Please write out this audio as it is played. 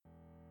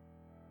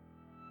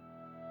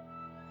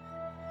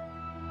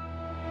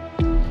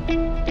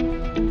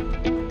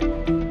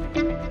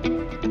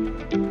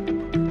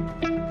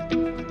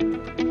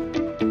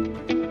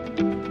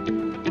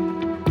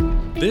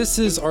This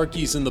is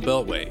Archies in the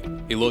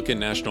Beltway, a look at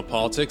national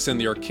politics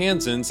and the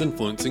Arkansans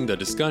influencing the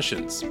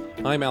discussions.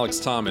 I'm Alex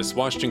Thomas,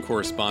 Washington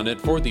correspondent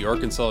for the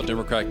Arkansas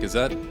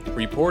Democrat-Gazette,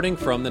 reporting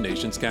from the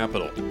nation's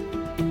capital.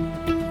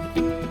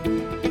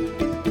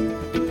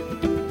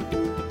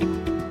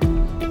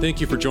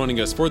 Thank you for joining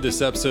us for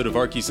this episode of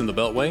Archies in the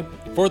Beltway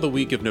for the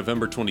week of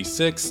November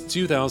 26,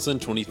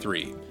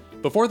 2023.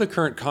 Before the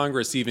current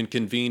Congress even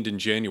convened in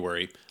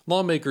January,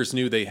 lawmakers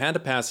knew they had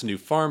to pass a new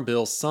farm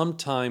bill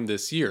sometime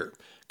this year.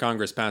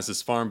 Congress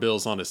passes farm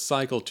bills on a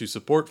cycle to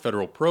support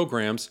federal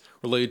programs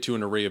related to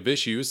an array of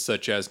issues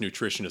such as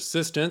nutrition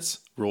assistance,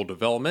 rural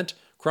development,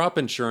 crop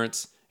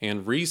insurance,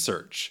 and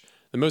research.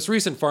 The most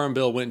recent farm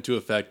bill went into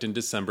effect in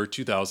December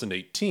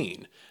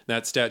 2018.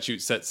 That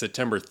statute set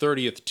September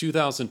 30th,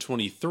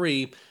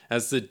 2023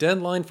 as the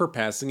deadline for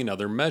passing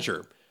another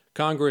measure.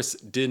 Congress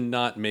did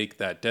not make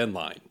that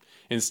deadline.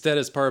 Instead,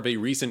 as part of a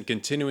recent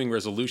continuing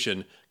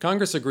resolution,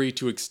 Congress agreed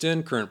to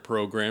extend current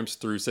programs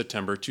through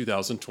September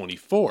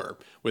 2024,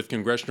 with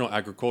congressional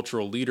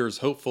agricultural leaders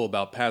hopeful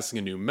about passing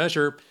a new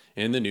measure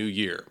in the new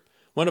year.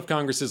 One of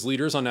Congress's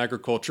leaders on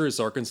agriculture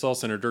is Arkansas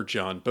Senator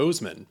John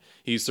Boozman.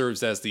 He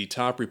serves as the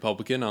top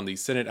Republican on the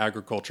Senate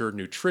Agriculture,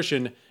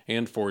 Nutrition,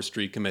 and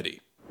Forestry Committee.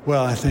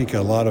 Well, I think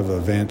a lot of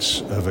events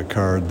have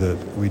occurred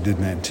that we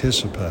didn't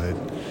anticipate.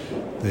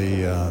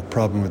 The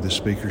problem with the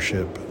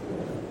speakership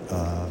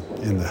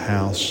in the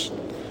House,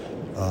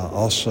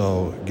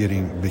 also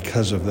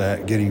because of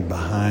that, getting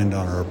behind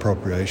on our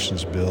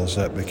appropriations bills,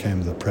 that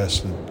became the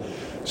precedent.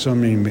 So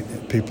many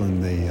people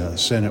in the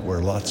Senate wear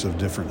lots of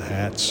different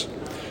hats.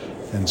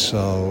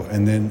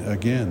 And then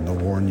again, the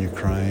war in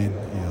Ukraine,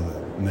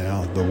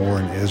 now the war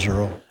in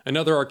Israel.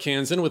 Another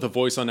Arkansan with a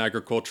voice on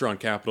agriculture on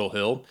Capitol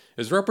Hill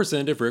is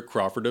Representative Rick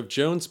Crawford of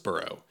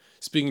Jonesboro.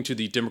 Speaking to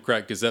the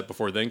Democrat-Gazette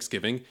before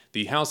Thanksgiving,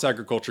 the House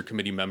Agriculture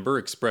Committee member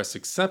expressed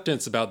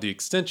acceptance about the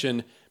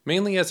extension,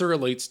 mainly as it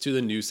relates to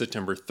the new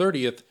September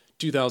 30th,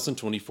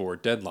 2024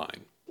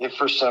 deadline. If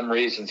for some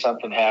reason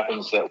something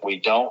happens that we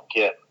don't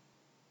get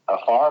a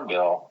farm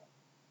bill,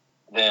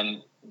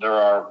 then there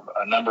are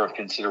a number of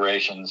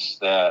considerations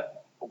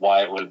that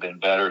why it would have been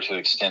better to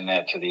extend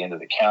that to the end of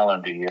the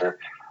calendar year.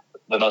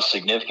 The most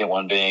significant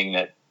one being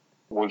that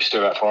we've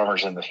still got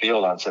farmers in the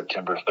field on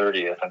September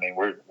 30th. I mean,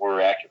 we're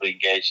actively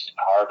engaged in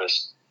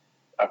harvest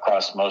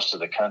across most of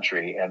the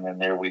country, and then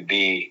there we'd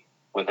be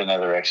with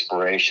another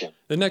expiration.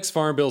 The next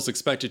farm bill is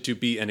expected to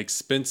be an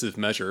expensive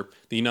measure.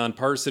 The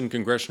Nonpartisan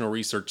Congressional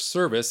Research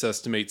Service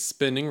estimates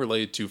spending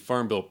related to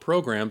farm bill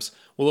programs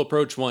will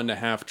approach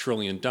 $1.5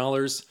 trillion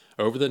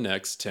over the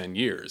next 10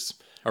 years.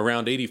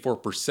 Around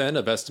 84%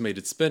 of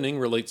estimated spending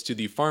relates to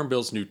the Farm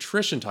Bill's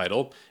nutrition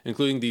title,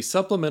 including the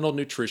Supplemental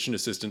Nutrition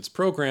Assistance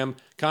Program,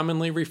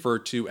 commonly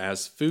referred to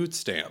as food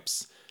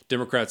stamps.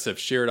 Democrats have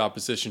shared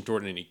opposition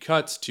toward any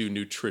cuts to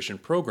nutrition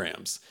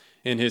programs.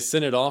 In his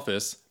Senate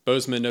office,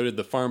 Boozman noted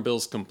the Farm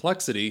Bill's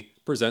complexity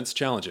presents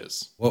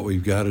challenges. What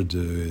we've got to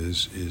do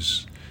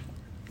is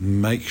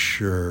make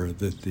sure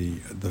that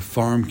the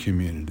farm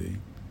community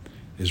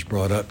is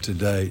brought up to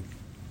date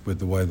with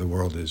the way the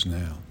world is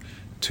now.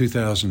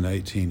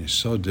 2018 is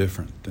so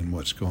different than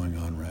what's going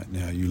on right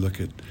now. You look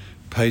at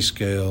pay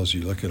scales,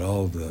 you look at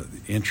all of the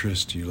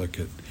interest, you look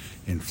at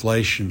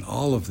inflation,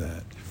 all of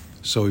that.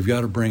 So we've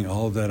got to bring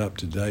all of that up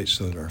to date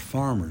so that our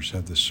farmers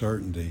have the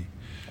certainty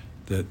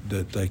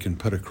that they can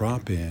put a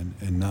crop in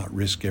and not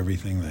risk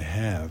everything they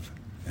have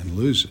and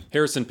lose it.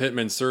 Harrison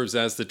Pittman serves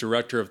as the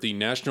director of the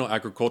National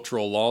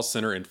Agricultural Law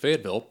Center in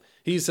Fayetteville.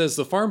 He says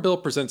the Farm Bill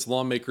presents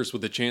lawmakers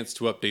with a chance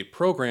to update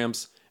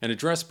programs and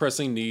address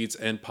pressing needs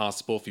and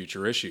possible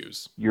future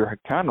issues. You're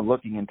kind of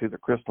looking into the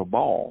crystal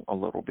ball a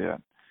little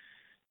bit.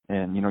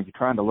 And, you're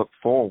trying to look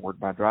forward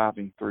by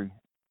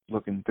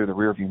looking through the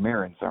rearview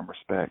mirror in some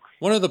respects.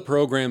 One of the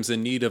programs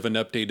in need of an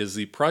update is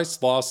the Price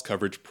Loss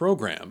Coverage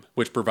Program,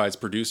 which provides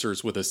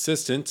producers with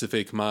assistance if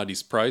a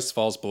commodity's price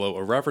falls below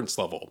a reference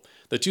level.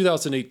 The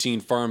 2018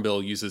 Farm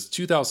Bill uses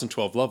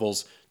 2012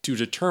 levels to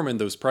determine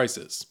those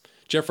prices.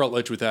 Jeff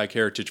Rutledge with Ag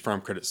Heritage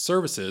Farm Credit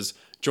Services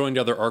joined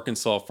other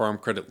Arkansas farm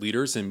credit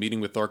leaders in meeting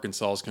with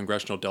Arkansas's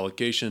congressional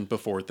delegation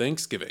before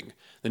Thanksgiving.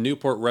 The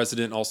Newport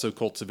resident also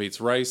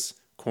cultivates rice,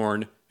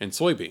 corn, and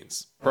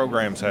soybeans.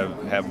 Programs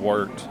have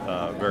worked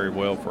very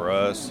well for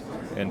us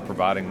in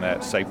providing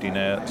that safety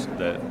net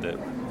that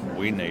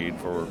we need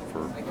for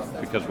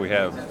because we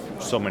have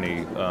so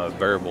many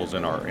variables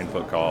in our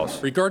input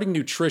costs. Regarding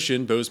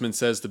nutrition, Boozman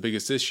says the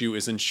biggest issue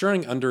is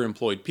ensuring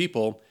underemployed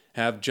people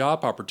have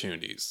job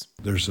opportunities.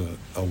 There's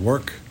a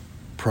work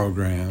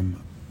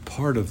program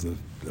part of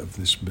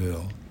this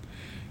bill,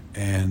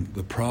 and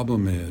the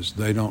problem is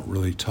they don't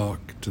really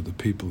talk to the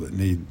people that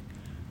need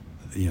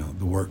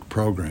the work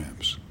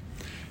programs.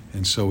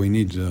 And so we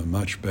need to do a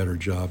much better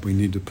job. We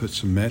need to put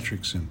some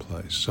metrics in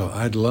place. So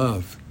I'd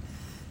love,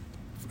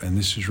 and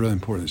this is really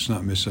important, it's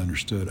not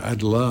misunderstood,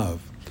 I'd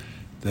love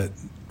that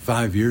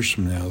 5 years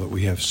from now that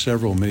we have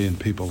several million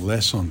people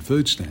less on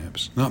food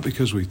stamps, not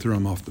because we threw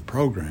them off the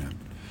program,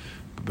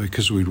 but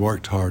because we'd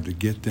worked hard to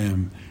get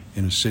them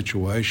in a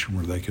situation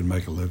where they can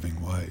make a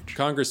living wage.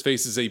 Congress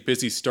faces a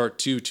busy start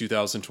to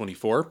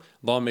 2024.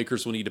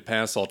 Lawmakers will need to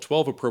pass all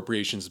 12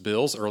 appropriations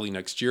bills early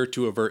next year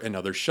to avert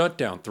another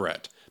shutdown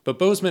threat. But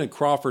Boozman and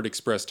Crawford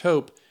expressed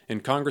hope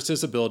in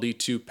Congress's ability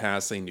to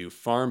pass a new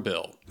farm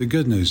bill. The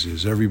good news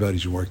is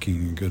everybody's working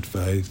in good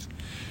faith,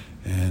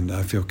 and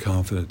I feel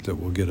confident that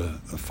we'll get a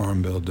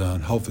farm bill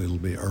done. Hopefully it'll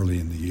be early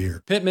in the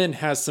year. Pittman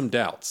has some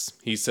doubts.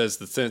 He says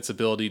the Senate's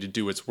ability to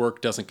do its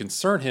work doesn't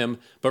concern him,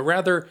 but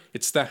rather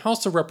it's the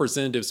House of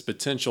Representatives'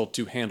 potential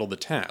to handle the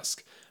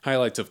task.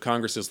 Highlights of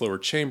Congress's lower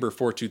chamber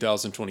for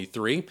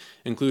 2023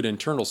 include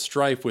internal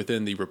strife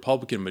within the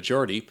Republican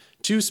majority,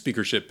 2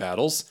 speakership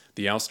battles,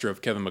 the ouster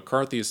of Kevin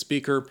McCarthy as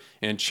Speaker,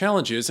 and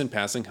challenges in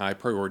passing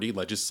high-priority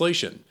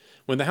legislation.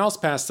 When the House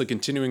passed the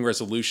continuing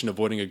resolution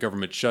avoiding a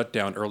government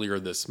shutdown earlier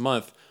this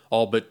month,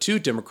 all but 2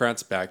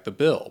 Democrats backed the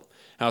bill.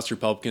 House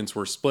Republicans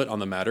were split on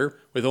the matter,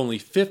 with only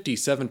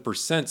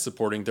 57%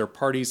 supporting their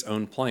party's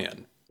own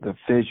plan. The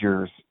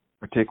fissures,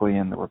 particularly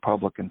in the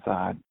Republican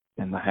side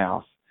in the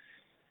House,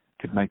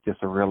 could make this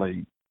a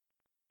really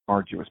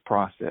arduous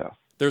process.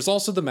 There's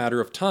also the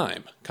matter of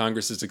time.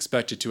 Congress is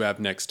expected to have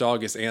next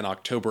August and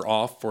October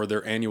off for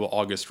their annual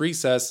August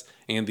recess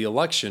and the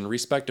election,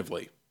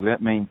 respectively.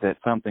 That means that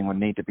something would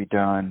need to be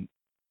done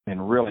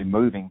and really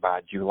moving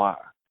by July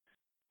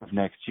of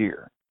next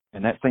year.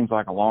 And that seems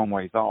like a long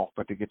ways off,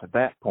 but to get to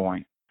that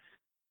point,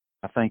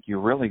 I think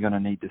you're really going to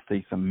need to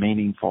see some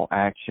meaningful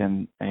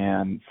action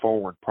and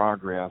forward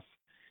progress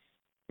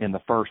in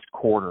the first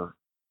quarter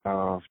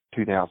of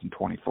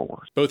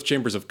 2024. Both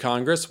chambers of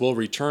Congress will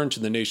return to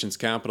the nation's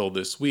capital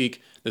this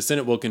week. The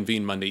Senate will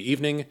convene Monday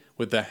evening,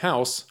 with the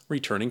House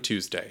returning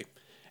Tuesday.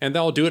 And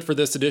that'll do it for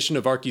this edition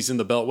of Arkies in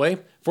the Beltway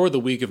for the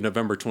week of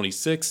November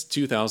 26,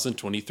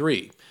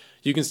 2023.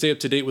 You can stay up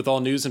to date with all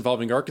news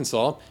involving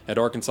Arkansas at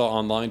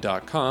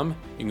arkansasonline.com.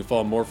 You can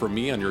follow more from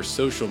me on your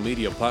social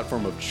media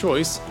platform of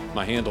choice.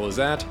 My handle is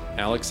at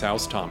Alex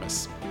House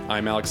Thomas.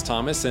 I'm Alex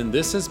Thomas, and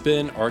this has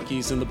been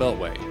Arkies in the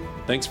Beltway.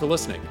 Thanks for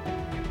listening.